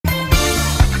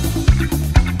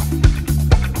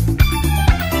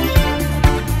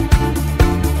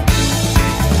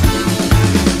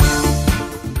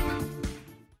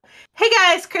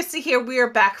here. We are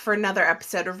back for another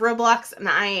episode of Roblox, and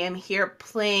I am here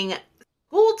playing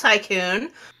School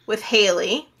Tycoon with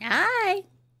Haliee. Hi.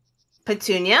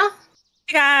 Petunia.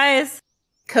 Hey, guys.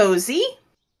 Cozy.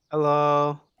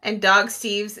 Hello. And Dog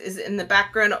Steves is in the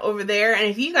background over there. And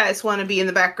if you guys want to be in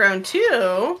the background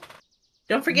too,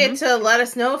 don't forget to let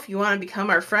us know if you want to become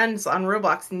our friends on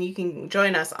Roblox, and you can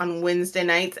join us on Wednesday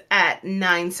nights at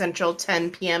 9 Central,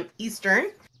 10 p.m. Eastern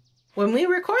when we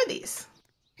record these.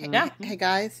 Hey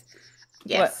guys.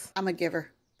 Yes. I'm a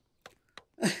giver.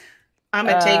 I'm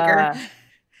a taker.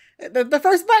 The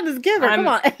first button is giver. Come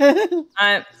on.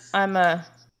 I'm a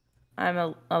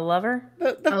lover.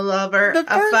 A lover,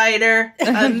 a fighter,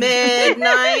 a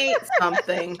midnight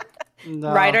something.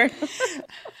 No. Writer.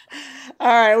 All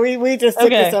right, we just took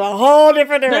this in a whole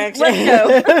different direction.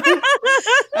 Let's go.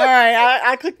 All right,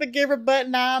 I clicked the giver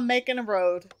button. Now I'm making a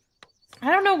road. I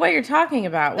don't know what you're talking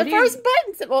about. My first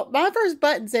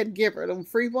button said giver. The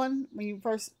free one when you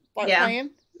first start playing.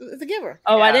 It's a giver.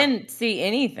 Oh, yeah. I didn't see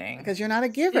anything. Because you're not a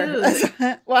giver.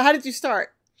 Well, how did you start?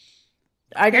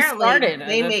 I just started.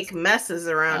 They make messes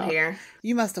around here.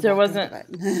 You must have. There wasn't.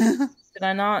 Did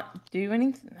I not do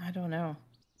anything? I don't know.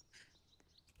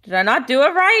 Did I not do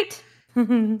it right? I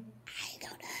don't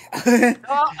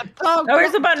know. Oh,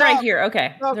 there's a button right here.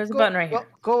 Okay, there's a button right here.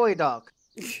 Go away, dog.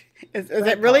 Is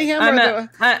it really him?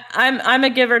 I'm a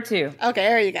giver too. Okay,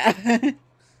 there you go.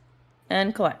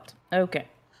 And collect. Okay.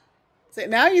 So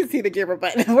now you see the giver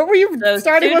button. What were you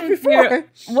starting with before?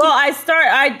 Well,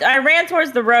 I ran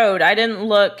towards the road. I didn't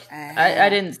look. I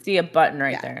didn't see a button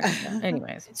right there. So,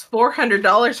 anyways, it's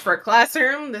 $400 for a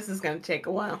classroom. This is going to take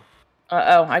a while.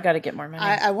 I got to get more money.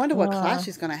 I wonder what class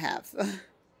she's going to have.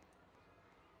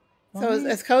 So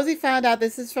as Cozy found out,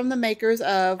 this is from the makers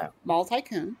of Mall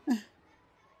Tycoon.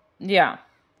 Yeah,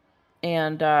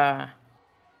 and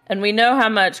we know how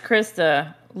much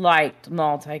Krista liked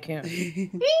Mall Tycoon.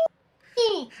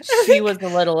 She was a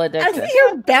little addicted. I see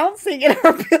her bouncing in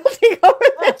her building over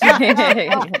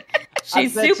there.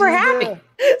 She's super happy.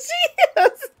 She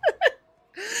is.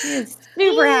 She is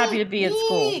super happy to be at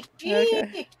school.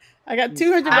 Okay. I got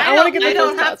 200. I want to get the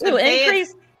don't have to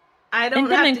increase. I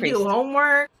don't have to do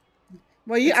homework.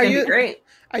 Well, great.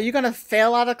 Are you going to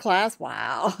fail out of class?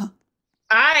 Wow.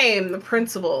 I am the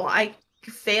principal. I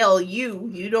fail you.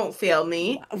 You don't fail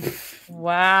me.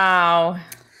 Wow.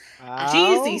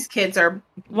 Jeez, these kids are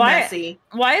messy.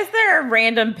 Why is there a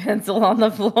random pencil on the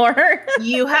floor?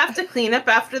 You have to clean up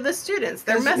after the students.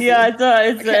 They're messy. Yeah,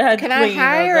 it's Can I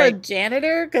hire a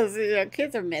janitor? Because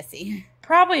kids are messy.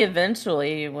 Probably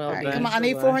eventually you will. Right, come on, I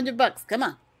need $400. Come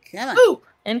on. Ooh.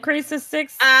 Increase to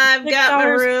 $6. I've got my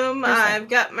room. I've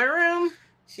got my room.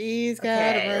 She's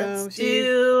got a room. Let's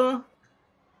do.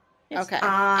 Okay,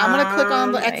 I'm gonna click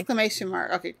on the exclamation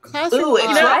mark. Okay, classroom. Ooh,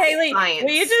 Haliee,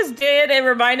 what you just did, it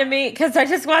reminded me, because I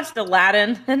just watched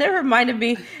Aladdin, and it reminded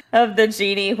me of the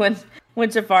genie when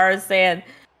Jafar is saying,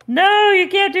 "No, you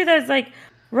can't do that." It's like,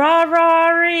 rah rah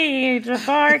ree,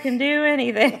 Jafar can do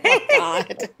anything. Oh,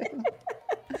 God.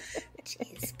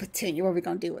 Jeez, Petunia, what are we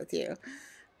gonna do with you?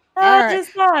 I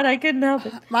just thought I couldn't help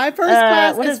it. My first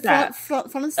class is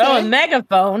Francais. Oh, a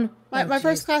megaphone. My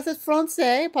first class is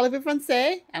Francais. Parlez-vous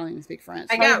Francais? I don't even speak French.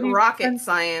 I got rocket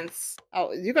science.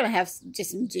 Oh, you're going to have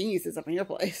just some geniuses up in your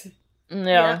place.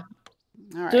 Yeah.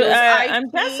 All right. I'm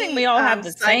guessing we all have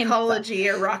the same psychology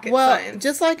or rocket science. Well,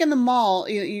 just like in the mall,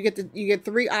 you get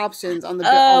 3 options on the.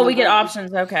 Oh, we get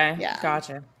options. Okay. Yeah.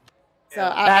 Gotcha. So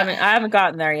I haven't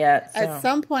gotten there yet. So. At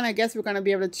some point, I guess we're going to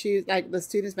be able to choose. Like the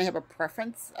students may have a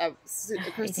preference.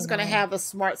 Chris is going to have a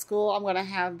smart school. I'm going to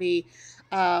have the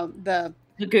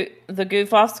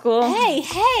goof off school. Hey!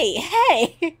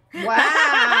 Wow!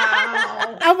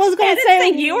 I was going to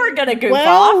say you were going to goof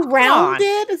off.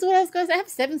 Well-rounded is what I was going to say. I have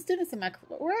 7 students in my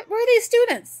class. Where are these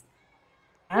students?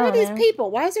 Where are these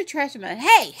people? Why is there trash in my?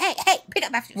 Hey! Pick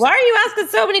up after yourself. Why are you asking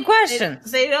so many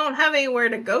questions? They don't have anywhere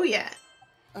to go yet.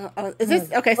 Is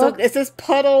this okay? So is this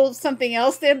puddle something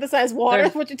else then besides water?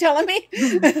 Is what you're telling me?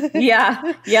 Yeah.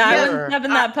 I wouldn't have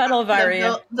in that puddle if I were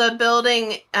you. The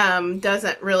building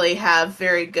doesn't really have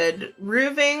very good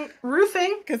roofing.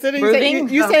 Considering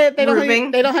you said they don't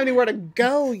have anywhere to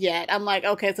go yet. I'm like,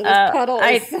 okay, so this puddle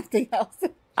is something else.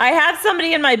 I have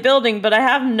somebody in my building, but I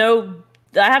have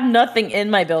nothing in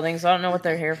my building, so I don't know what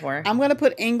they're here for. I'm gonna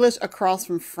put English across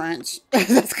from French.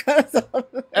 That's classroom.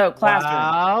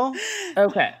 Wow.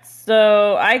 Okay,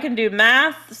 so I can do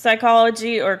math,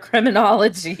 psychology, or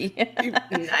criminology.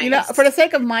 Nice. For the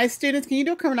sake of my students, can you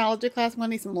do a criminology class? I'm gonna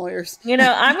need some lawyers. I'm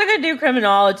gonna do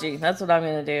criminology. That's what I'm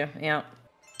gonna do. Yeah,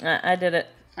 I did it.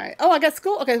 All right. Oh, I got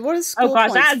school. Okay, what is school Oh gosh,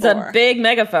 points that's for? a big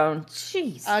megaphone.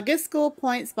 Jeez. Get school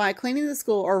points by cleaning the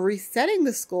school or resetting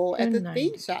the school at the Good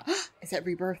theme night. shop. Is that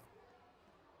Rebirth?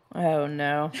 Oh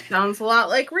no. Sounds a lot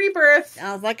like Rebirth.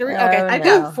 I was like, okay. Oh, I no.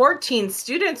 got 14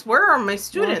 students. Where are my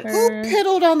students? Walker. Who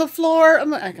piddled on the floor?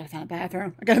 I gotta find a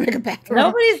bathroom. I gotta make a bathroom.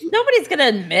 Nobody's gonna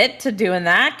admit to doing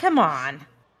that. Come on.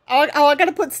 Oh, I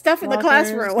gotta put stuff in the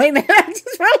Walkers. classroom. Wait a minute, I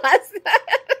just realized that.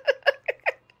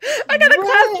 I got a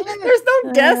class. There's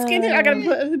no desk in here. I gotta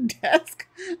put a desk.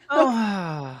 Oh.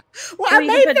 Well, So I you can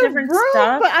made put the different room,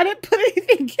 stuff? but I didn't put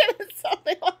anything in it. So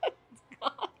they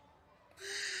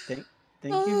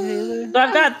Thank you, Haley. So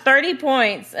I've got 30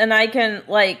 points, and I can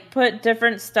like put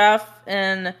different stuff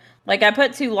in. Like I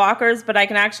put 2 lockers, but I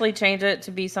can actually change it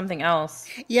to be something else.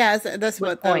 yeah, that's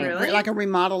what points. Really? like a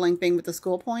remodeling thing with the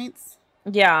school points.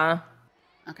 Yeah.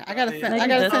 Okay, I gotta Yeah. finish. I Like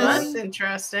gotta this Oh, finish. that's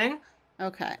interesting.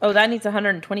 Okay. Oh, that needs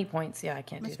 120 points. Yeah, I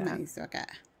can't do Much that. money still got?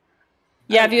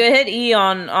 Yeah, if you hit E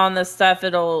on the stuff,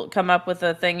 it'll come up with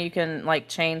a thing you can like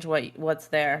change what's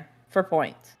there for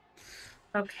points.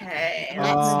 Okay,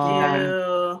 Let's let's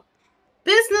do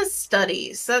business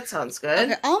studies. That sounds good.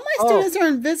 Okay, all my Oh. students are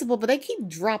invisible, but they keep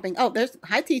dropping. Oh, there's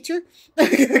hi teacher.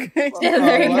 Okay. Yeah,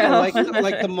 there you Like, go.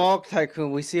 like the mall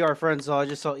tycoon. We see our friends. So I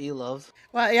just saw E-Love.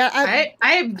 Well, yeah, I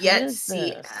have yet to is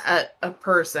see this? a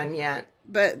person yet.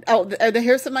 but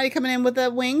here's somebody coming in with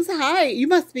the wings. Hi, you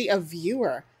must be a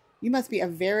viewer. You must be a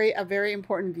very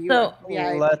important viewer. So-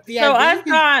 Let's- So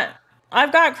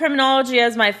I've got criminology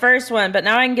as my first one, but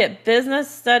now I can get business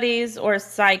studies or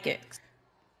psychics.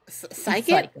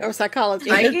 psychic or psychology.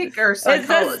 Psychic or It says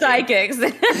psychology? psychics.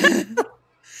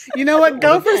 You know what?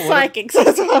 Go for What- psychics.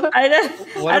 That's what- I don't,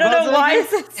 What I don't about know why.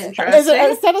 psychics? Interesting.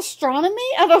 Is that astronomy?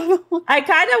 I don't know. I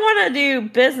kind of want to do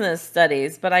business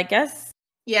studies, but I guess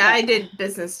Yeah, I did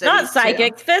business studies. not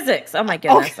psychics, physics. Oh my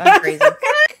goodness, I'm crazy.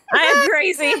 I am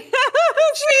crazy.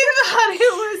 She thought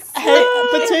it was. Hey,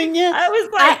 Petunia. I was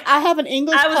like, I have an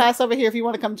English I was- class over here if you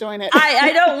want to come join it.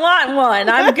 I don't want one.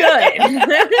 I'm good.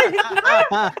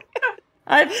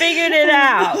 I figured it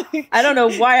out. I don't know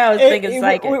why I was thinking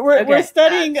psychic. We're Okay.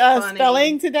 studying That's funny.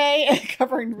 spelling today and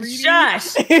covering reading.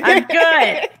 Shush. I'm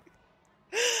good.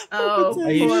 Oh,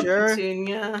 Are you poor sure? Okay,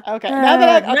 Petunia. now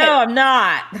that I, okay. No, I'm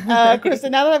not. Krista,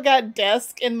 now that I've got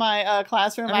desk in my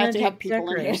classroom, I'm I gonna actually do have people in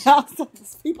here decoration. now. So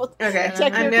just people Okay,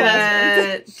 check I'm your gonna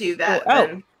classrooms. do that. Oh.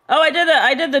 then. Oh,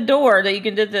 I did the door that you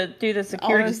can do the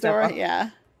security Owner's stuff. door, yeah.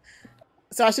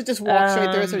 So I should just walk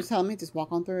straight through it. So Um, you're telling me just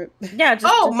walk on through Yeah. Just,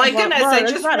 Oh just my walk- goodness! well, I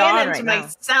it's just not ran on into right now.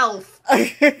 myself.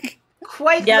 it.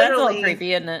 Quite Yeah, that's a literally. little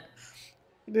creepy, isn't it?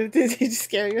 Did you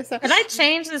scare yourself? Can I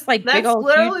change this like That's big old?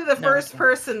 literally huge- the No, I first can't.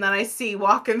 person that I see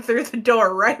walking through the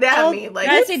door right at Oh, me. Like,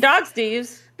 I see dog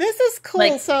Steve's. This is cool.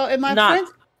 Like, So in my not- French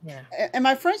Yeah. in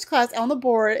my French class on the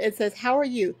board it says, "How are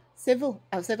you?" C'est vous.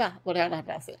 Oh, c'est va. Well, I don't know how to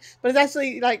pronounce it. But it's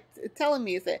actually like telling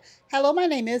me, it said, "Hello, my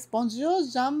name is Bonjour,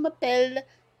 je m'appelle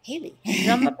Haley."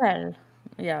 Jean Mapel.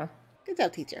 Yeah. Good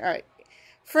job, teacher. All right.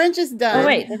 French is done. Oh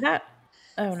wait, did that?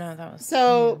 Oh no, that was.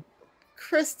 So,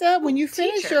 Krista, when you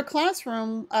finish Teacher. your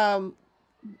classroom,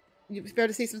 you better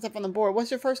to see some stuff on the board.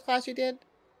 What's your first class you did?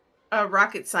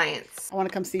 rocket science. I want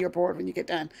to come see your board when you get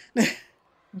done.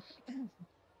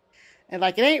 And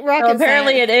like it ain't So rocket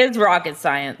apparently science. it is rocket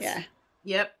science. Yeah.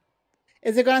 Yep.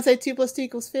 Is it going to say 2 +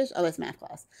 2 = fish? Oh, that's math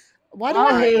class. Why do Oh,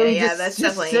 I? Haley, yeah, just, that's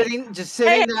just definitely-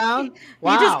 sitting down.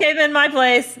 Wow. You just came in my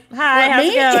place. Hi, What, how's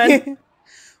me? it going?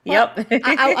 Well, Yep.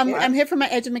 I'm here for my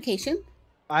education.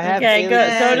 I have Okay, Haley go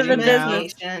to the sitting down.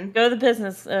 Education. Go to the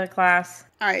business class.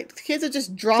 All right, kids are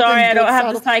just dropping. Sorry, I don't books have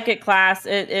all the the- psychic class.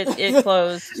 It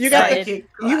closed. You got it, the- it,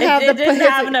 you have the didn't have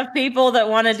Pacific- enough people that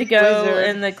wanted to go Wizard.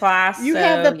 in the class. You so,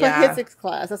 have the yeah. physics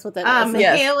class. That's what that is.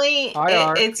 Yes. Haley, Hi,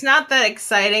 Art. it's not that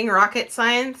exciting. Rocket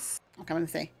science. Okay, I'm gonna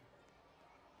say.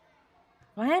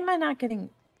 Why am I not getting?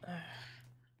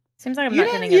 Seems like I'm You not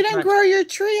didn't. getting. You as didn't much. grow your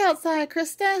tree outside,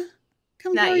 Krista.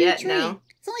 Come Not grow yet, your tree. no.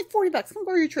 It's only $40. Come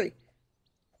grow your tree.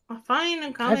 Well, fine, I'm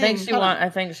I coming. think she Hold on. I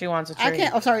think she wants a tree. I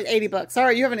can't. Oh, sorry, $80.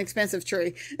 Sorry, you have an expensive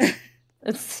tree.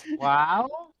 It's Wow.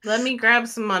 Let me grab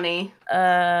some money.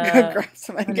 Grab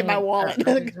some and get my wallet.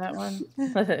 Is that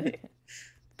one?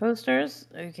 Posters.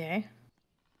 Okay.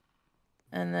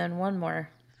 And then one more.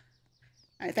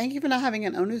 All right, thank you for not having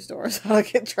an owner's door, so I'll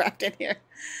get trapped in here.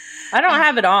 I don't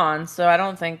have it on, so I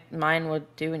don't think mine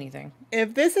would do anything.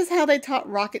 If this is how they taught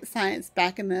rocket science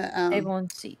back in the Table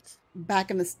and seats.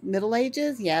 Middle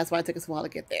Ages, yeah, that's why it took us a while to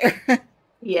get there.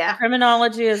 Yeah.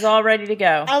 Criminology is all ready to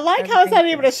go. I like how it's not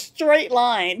even a straight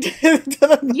line to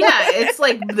the moon. Yeah, it's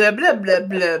like blah, blah, blah,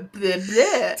 blah, blah,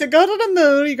 blah. To go to the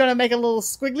moon, you're going to make a little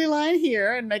squiggly line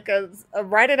here and make a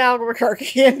write it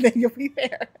Albuquerque, and then you'll be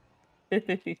there.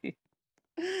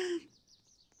 All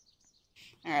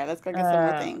right, let's go get some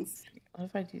more things. What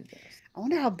if I do this? I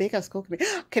wonder how big our school can be.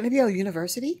 Can it be a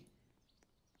university?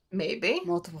 Maybe.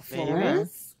 Multiple Maybe.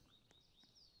 floors?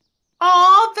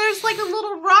 Oh, there's like a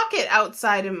little rocket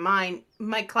outside of my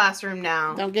classroom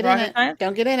now. Don't get Rocket in it. science?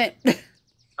 Don't get in it.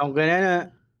 Don't get in it.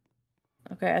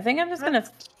 Okay, I think I'm just gonna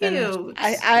finish. Cute.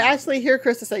 I actually hear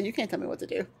Krista say, "You can't tell me what to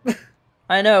do."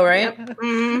 I know, right? Yep.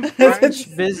 Mm.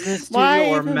 French, business Why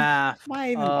studio, or even- math.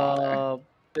 why even bother?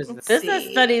 Business. Business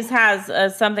see. studies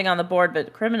has something on the board,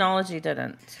 but criminology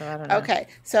didn't. So I don't know. Okay,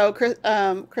 so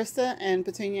Krista and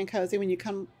Petunia and Cozy, when you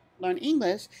come learn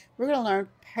English, we're going to learn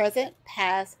present,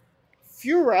 past,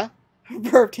 future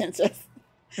verb tenses,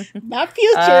 not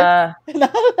future.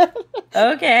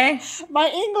 Okay. My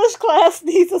English class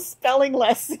needs a spelling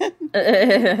lesson.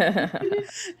 That's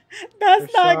You're not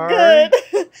sorry? good.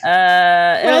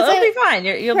 It'll be fine.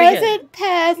 You'll be good. Present,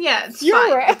 past, Yeah, it's future.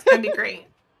 fine. It's gonna be great.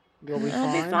 You'll be It'll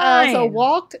be fine. fine. So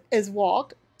walked is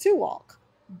walked to walk.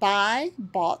 Buy,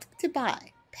 bought to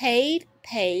buy. Paid,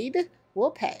 paid,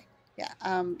 will pay. Yeah,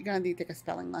 you're gonna need to take a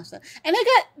spelling lesson. And I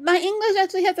got my English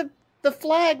actually has the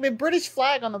flag, the British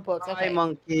flag on the books. Hi, Okay,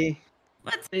 monkey.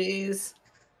 Please.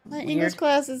 my Weird. English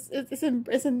class is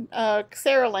in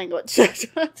Sarah language. Yes,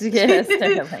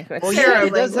 language. Well, Sarah yeah,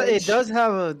 it language. does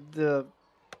have the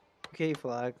UK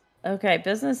flag. Okay,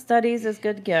 business studies is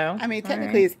good to go. I mean, All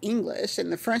technically right. it's English,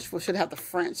 and the French should have the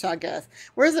French, I guess.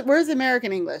 Where's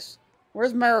American English?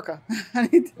 Where's America? I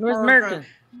need Where's American?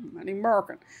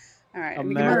 American. All right, let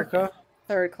me get my America.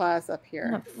 third class up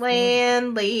here.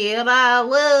 Land, lead, I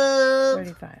love.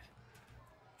 35.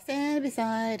 Stand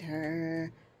beside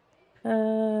her.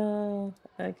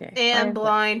 Okay. And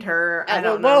blind her. I Oh,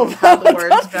 don't whoa, know how the whoa,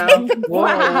 words go. Whoa,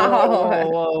 Wow. whoa, whoa,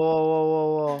 whoa,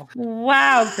 whoa, whoa.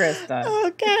 Wow, Krista.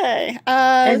 Okay.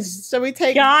 And So we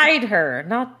take. Guide her,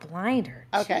 not blind her.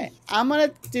 Okay, I'm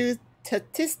gonna do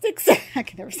statistics. I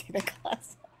can never say that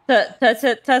class.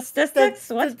 Statistics?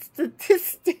 What?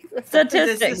 Statistics.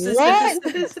 Statistics. What?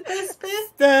 Statistics.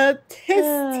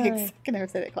 I can never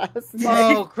say that class.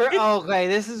 Okay,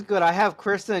 this is good. I have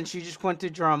Krista, and she just went to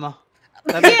drama.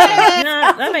 That makes sense. Yeah.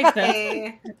 No, that makes sense.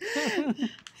 Okay.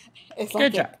 It's Good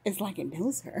like job. it's like it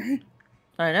knows her.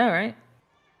 I know, right?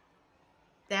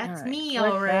 That's All right, me,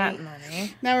 click all that right.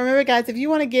 money. Now remember, guys, if you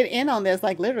want to get in on this,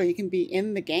 like literally, you can be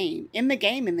in the game.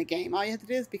 All you have to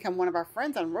do is become one of our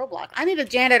friends on Roblox. I need a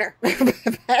janitor.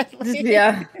 Badly.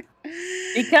 Yeah.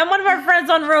 Become one of our friends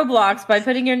on Roblox by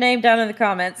putting your name down in the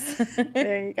comments.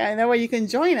 There you go. And that way you can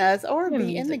join us or Yeah,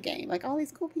 be in the music. game. Like all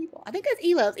these cool people. I think that's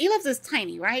Eloves. Eloves is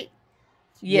tiny, right?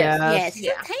 Yes. Yeah, she's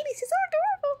Yeah. so tiny. She's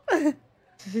so adorable.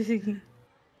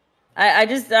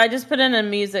 I just put in a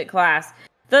music class.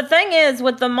 The thing is,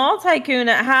 with the mall tycoon,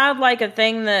 it had like a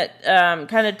thing that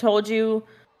kind of told you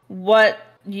what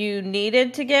you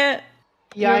needed to get.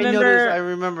 Yeah, I Remember- noticed. I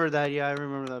remember that. Yeah, I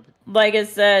remember that. Like it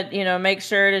said, make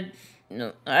sure to.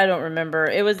 No, I don't remember.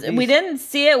 It was we Please. didn't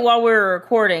see it while we were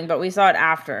recording, but we saw it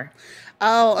after.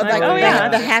 Oh, like oh, yeah.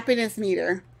 the happiness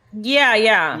meter. Yeah.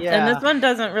 And Yeah. this one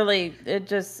doesn't really. It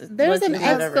just There's lets an you do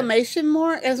whatever. exclamation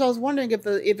mark. As I was wondering if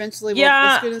eventually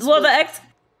Yeah. the students Well, would-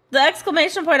 the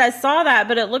exclamation point, I saw that,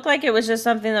 but it looked like it was just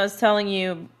something that was telling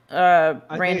you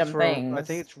random things. I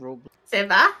think it's Roblox. C'est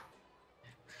va?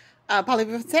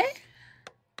 Parlez-vous français?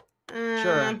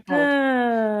 Sure.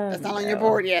 That's not on your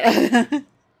board yet.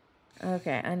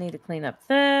 Okay, I need to clean up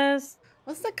this.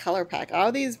 What's the color pack?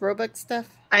 All these Robux stuff?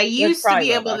 I used to probably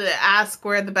be able Roblox. to ask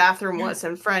where the bathroom was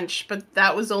in French, but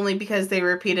that was only because they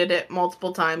repeated it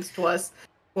multiple times to us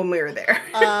when we were there.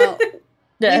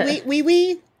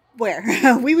 We where?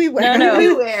 We where? No.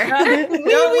 We were.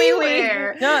 Don't we wee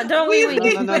were. No, don't wee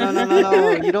wee.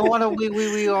 No. You don't want to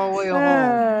wee all the way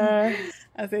home.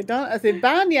 I say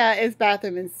baña is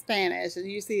bathroom in Spanish, and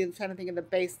usually I'm trying to think of the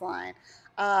baseline.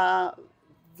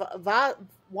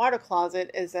 Water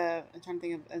closet is I'm trying to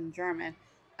think of in German.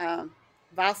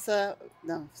 Vasa,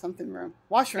 no, something room.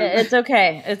 Washroom. It's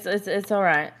okay. It's all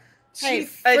right. Hey,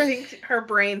 I think her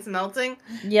brain's melting.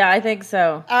 Yeah, I think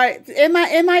so. All right, in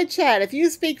my chat, if you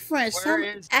speak French, Where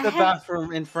is the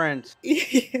bathroom in French?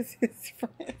 Yes, it's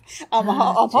French. I'm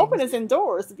hoping it's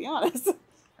indoors, to be honest.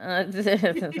 I'm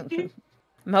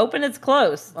hoping it's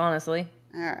close, honestly.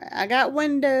 All right, I got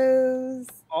windows.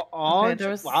 Okay, there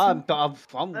was Wow,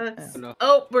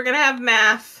 Oh, we're gonna have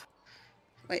math.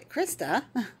 Wait, Krista?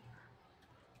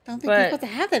 Don't think But- you're supposed to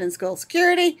have that in school.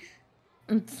 Security.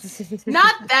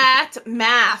 Not that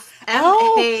math.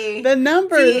 Oh, the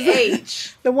numbers.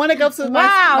 M-A-T-H. The one that goes with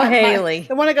Wow, my Haley.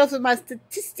 the one that goes with my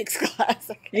statistics class.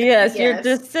 Okay. Yes, your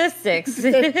Yes. statistics.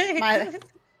 my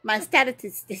My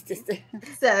status.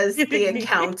 Says the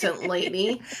accountant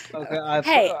lady. Okay,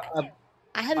 Hey,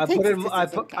 I had to take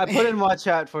I put in my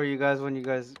chat for you guys when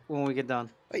we get done.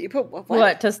 But you put what?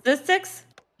 What, statistics?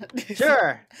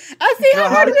 Sure. I see So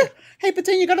how Hey,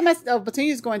 Petunia, go to my. Oh,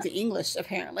 Petunia's going to English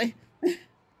apparently.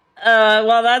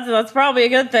 Well, that's probably a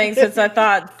good thing since I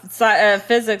thought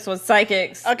physics was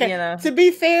psychics. Okay. You know. To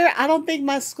be fair, I don't think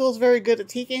my school's very good at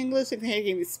teaching English and can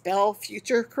me spell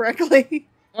future correctly.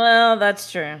 Well,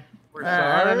 that's true.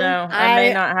 I don't know. I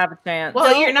may not have a chance.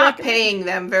 Well, you're not paying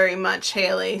them very much,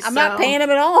 Haliee. I'm not paying them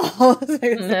at all.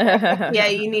 Yeah,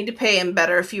 you need to pay them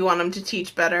better if you want them to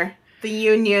teach better. The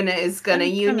union is going to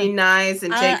unionize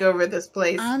and take over this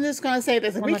place. I'm just going to say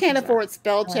this. If we can't afford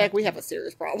spell check, we have a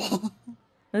serious problem.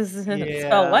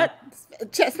 Spell what?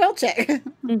 Spell check.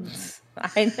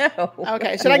 I know.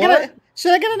 Okay, should I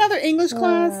get another English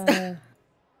class?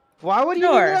 Why would you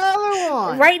do another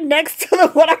one? Right next to the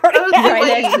one I already have.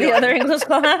 Right next to the other English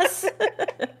class?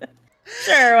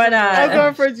 Sure, why not? I'll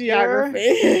go for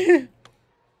geography.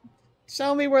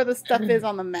 Show me where the stuff is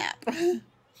on the map.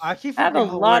 I keep have a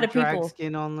lot of drag people.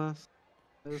 Skin on this.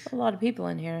 There's a lot of people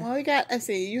in here. Well, we got, let's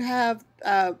see, you have,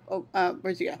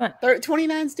 where'd you go?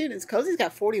 29 students. Cozy's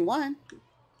got 41.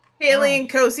 Haliee and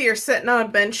Cozy are sitting on a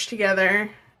bench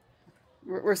together.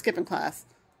 We're skipping class.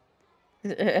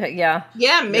 Yeah.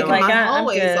 Yeah, making my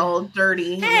hallways all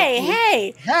dirty.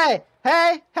 Hey! That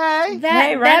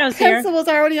pencil was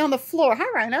already on the floor. Hi,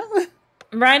 Rhino.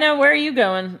 Rhino, where are you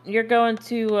going? You're going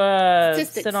to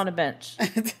sit on a bench.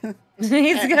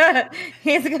 He's going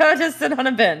to sit on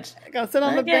a bench. Go sit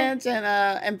on the bench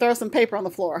and throw some paper on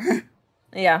the floor.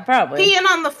 Yeah, probably. Peeing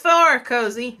on the floor,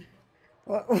 Cozy.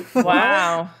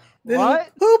 Wow.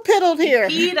 What? Who piddled here?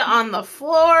 Peed on the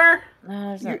floor.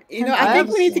 I think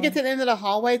we need to get to the end of the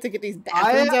hallway to get these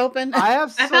bathrooms open. I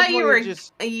thought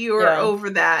you were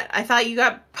over that. I thought you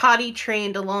got potty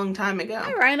trained a long time ago.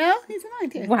 Hi, Rhino. He's a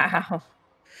 19. Wow.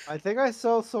 I think I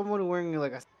saw someone wearing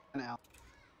like a out.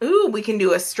 Ooh, we can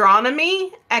do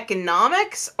astronomy,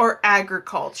 economics, or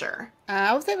agriculture.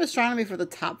 I would say astronomy for the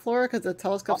top floor because the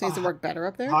telescope needs to work better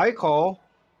up there. Hi, Cole.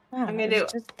 I'm going to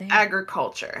do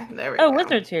agriculture. There we go. Oh,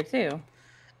 Wizard's here too.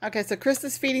 Okay, so Chris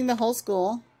is feeding the whole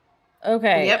school.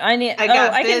 Okay, yep. I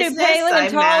can do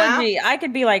paleontology. I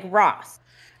could be like Ross.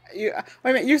 Wait a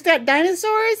minute, you start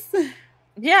dinosaurs?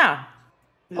 Yeah.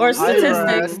 Or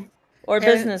statistics. Or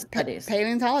business studies.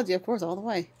 Paleontology, of course, all the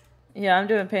way. Yeah, I'm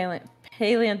doing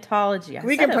paleontology.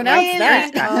 We can pronounce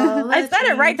that. I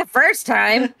said it right the first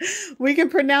time. We can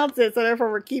pronounce it, so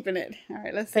therefore we're keeping it. All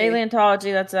right, let's see.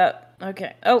 Paleontology, that's up.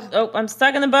 Okay. Oh, I'm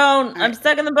stuck in the bone. I'm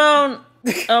stuck in the bone.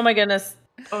 Oh my goodness.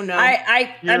 Oh no.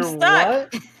 I'm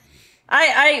stuck. What?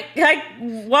 I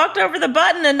walked over the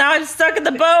button and now I'm stuck in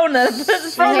the bone.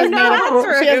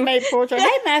 She has made poor choice.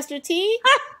 Hey, Master T.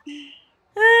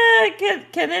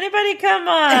 Can anybody come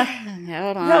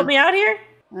help me out here?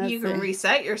 You can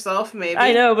reset yourself, maybe.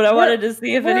 I know, but I wanted to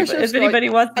see if anybody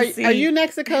wants to see. Are you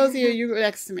next to Cozy or are you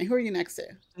next to me? Who are you next to?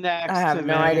 I have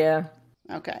no idea.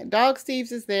 Okay, Dog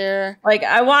Steve's is there. Like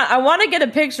I want to get a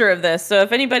picture of this, so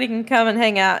if anybody can come and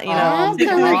hang out, I'm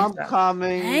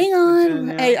coming. Hang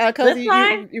on. Hey, Cozy,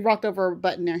 you walked over a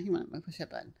button there. You want to push that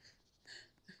button?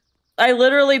 I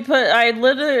literally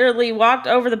walked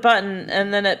over the button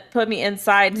and then it put me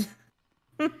inside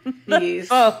the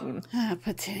phone.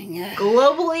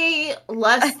 Globally,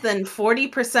 less than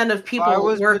 40% of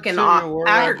people work in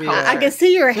agriculture. I can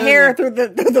see your hair through the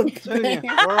thing.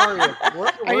 Where are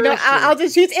you? I'll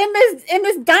just use in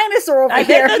this dinosaur over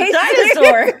here. The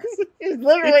dinosaur. It's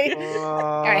literally.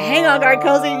 All right, hang on, guard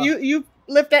Cozy. You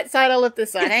lift that side. I'll lift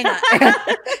this side. Hang on.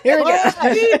 Here we go.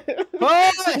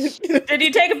 Did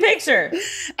you take a picture?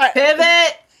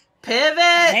 Pivot.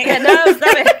 No,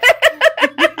 stop it.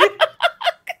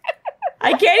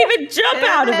 I can't even jump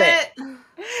out of it.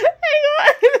 Hang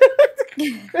on.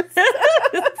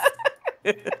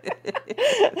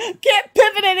 Can't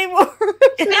pivot anymore.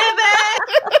 Pivot.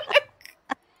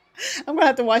 I'm gonna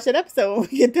have to watch that episode when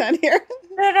we get done here.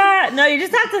 No, you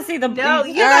just have to see the. No,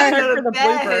 you gotta go to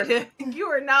bed. You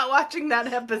are not watching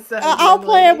that episode. I'll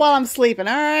play it while I'm sleeping.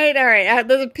 All right.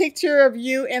 There's a picture of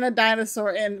you and a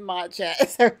dinosaur in mod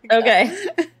chat. Okay.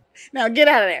 Now get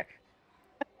out of there.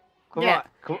 Come on,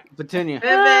 Petunia.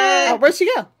 Oh, where'd she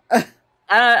go?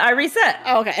 I reset.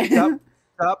 Oh, okay.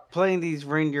 Stop playing these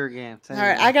reindeer games. All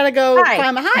right, I gotta go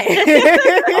find the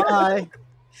Hi.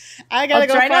 I gotta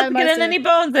go try not find to get in any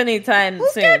bones anytime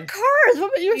Who's soon. got cars?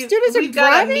 What, your students are We've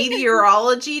driving? got a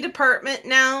meteorology department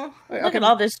now. Look at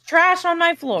all this trash on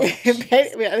my floor.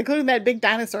 Including that big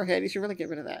dinosaur head. You should really get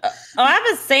rid of that. I have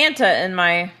a Santa in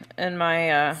my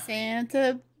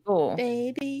Santa. Cool.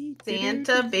 Baby.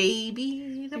 Santa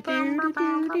baby. Oh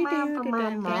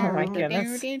my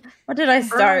goodness. What did I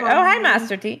start? Oh, hi,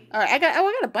 Master T. All right, I got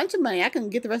a bunch of money. I can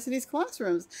get the rest of these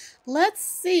classrooms. Let's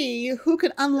see who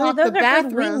can unlock those the are good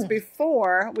bathrooms wings.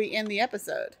 before we end the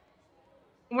episode.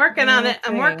 I'm working on it.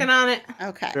 I'm Okay. working on it.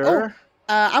 Okay. Sure.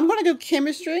 I'm gonna go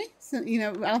chemistry. So, I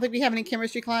don't think we have any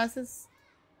chemistry classes.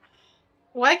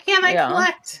 Why can't I Yeah.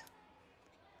 collect?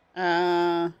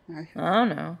 All right. Oh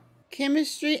no.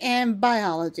 Chemistry and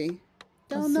biology.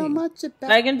 Don't Let's know see. much about.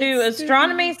 I can do this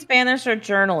astronomy, student. Spanish, or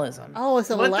journalism. Oh, it's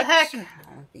a What the lecture. heck?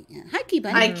 Hi, Key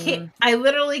Bunny. I can't. I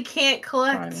literally can't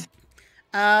collect.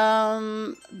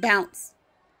 Bounce.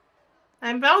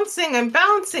 I'm bouncing.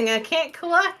 I can't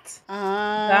collect.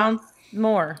 Bounce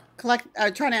more. Collect.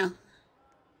 Try now.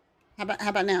 How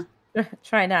about now?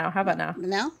 Try now. How about now?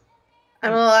 Now?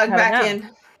 I'm gonna log How back now? in.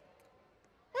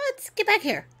 Let's get back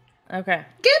here. Okay.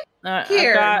 Get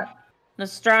here. I've got an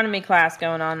astronomy class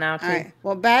going on now too. All right.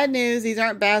 Well, bad news. These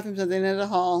aren't bathrooms at the end of the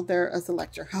hall. They're as a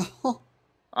lecture hall.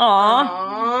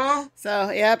 Aw. Aww. So,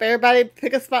 yep. Everybody,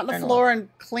 pick a spot on the Turn floor and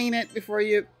clean it before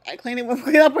you clean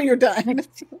up when you're done.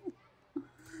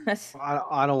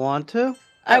 I don't want to.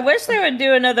 I wish they would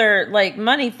do another like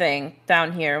money thing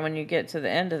down here when you get to the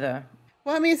end of the.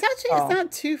 Well, I mean, it's actually Oh. it's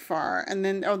not too far, and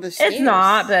then the stairs. It's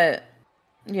not, but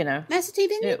you know, Master T,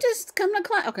 didn't you It- just come to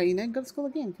class? Okay, you didn't go to school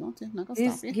again if you want to. I'm not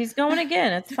gonna stop you. he's going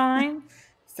again. It's fine.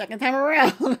 Second time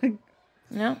around.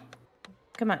 No,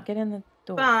 come on, get in the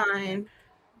door. Fine.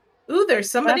 Ooh, there's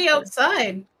somebody That's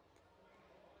outside.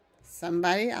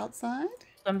 Somebody outside.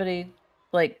 Somebody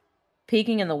like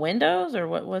peeking in the windows, or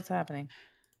what's happening?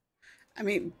 I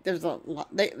mean, there's a lot.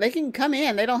 They can come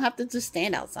in. They don't have to just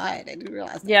stand outside. I do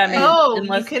realize. Yeah, I that, mean- right? Oh,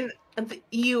 unless-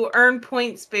 you earn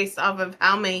points based off of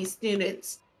how many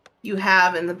students you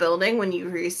have in the building when you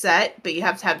reset, but you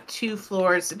have to have 2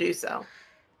 floors to do so.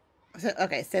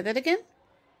 Okay, say that again.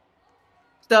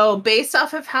 So based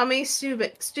off of how many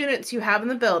students you have in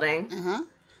the building, Uh-huh.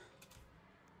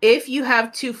 if you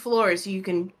have 2 floors, you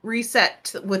can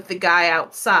reset with the guy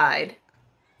outside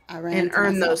I ran and into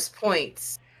earn myself. those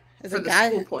points. There's for a the guy.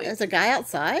 school points. There's a guy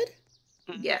outside.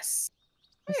 Yes.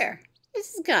 Where?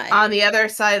 This is guy. On the other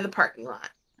side of the parking lot.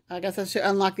 I guess I should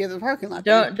unlock the other parking lot.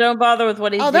 then. Don't bother with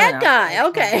what he's Oh, doing. that guy. outside.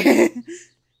 Okay.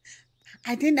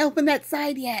 I didn't open that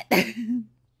side yet.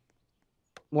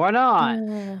 Why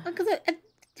not? Because I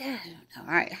don't know. All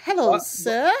right. Hello, What-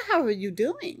 sir. How are you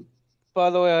doing? By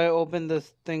the way, I opened the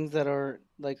things that are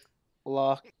like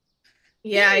locked.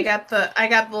 Yeah, I got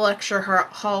the lecture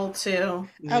hall too.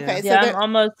 Okay. Yeah, So I'm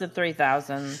almost at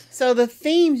 3,000. So the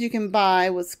themes you can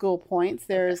buy with school points.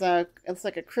 There's it's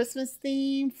like a Christmas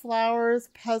theme, flowers,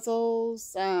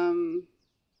 puzzles,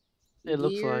 It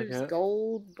looks like gears, it.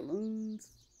 gold, balloons.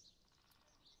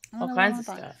 I don't All know kinds what of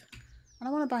I wanna buy. stuff. I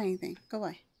don't want to buy anything. Go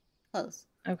away. Close.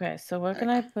 Okay, so what can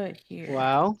I put here?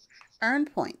 Wow. Earn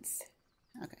points.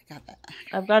 Okay, got that.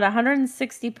 I've got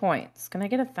 160 points. Can I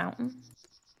get a fountain?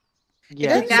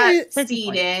 Yeah. doesn't I show got 50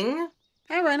 points. seating.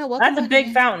 Hi, Rena. Welcome. That's a back big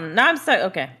again. fountain. No, I'm stuck.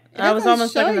 Okay. It I was doesn't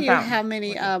almost stuck show in the you fountain. how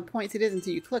many points it is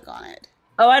until you click on it.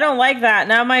 Oh, I don't like that.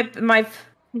 Now my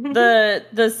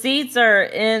the seats are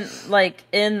in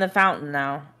the fountain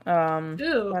now.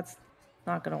 Ooh. That's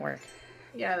not gonna work.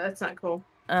 Yeah, that's not cool.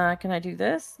 Can I do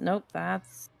this? Nope,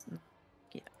 that's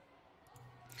yeah.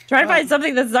 Try to find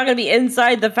something that's not gonna be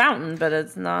inside the fountain, but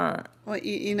it's not. Well,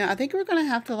 I think we're gonna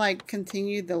have to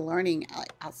continue the learning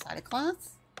outside of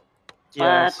class.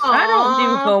 Yes. I don't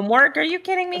do Aw. homework. Are you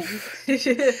kidding me?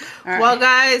 Well,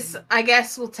 guys, I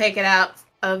guess we'll take it out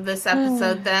of this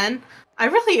episode then. I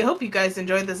really hope you guys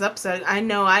enjoyed this episode. I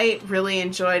know I really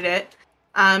enjoyed it.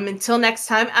 Until next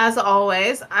time, as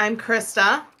always, I'm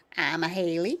Krista. I'm a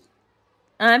Haley.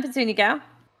 I'm Petunia Gal.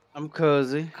 I'm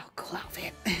cozy. Oh, cool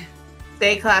outfit.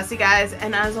 Stay classy, guys,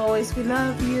 and as always, we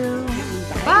love you.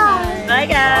 Bye. Bye,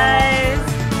 guys.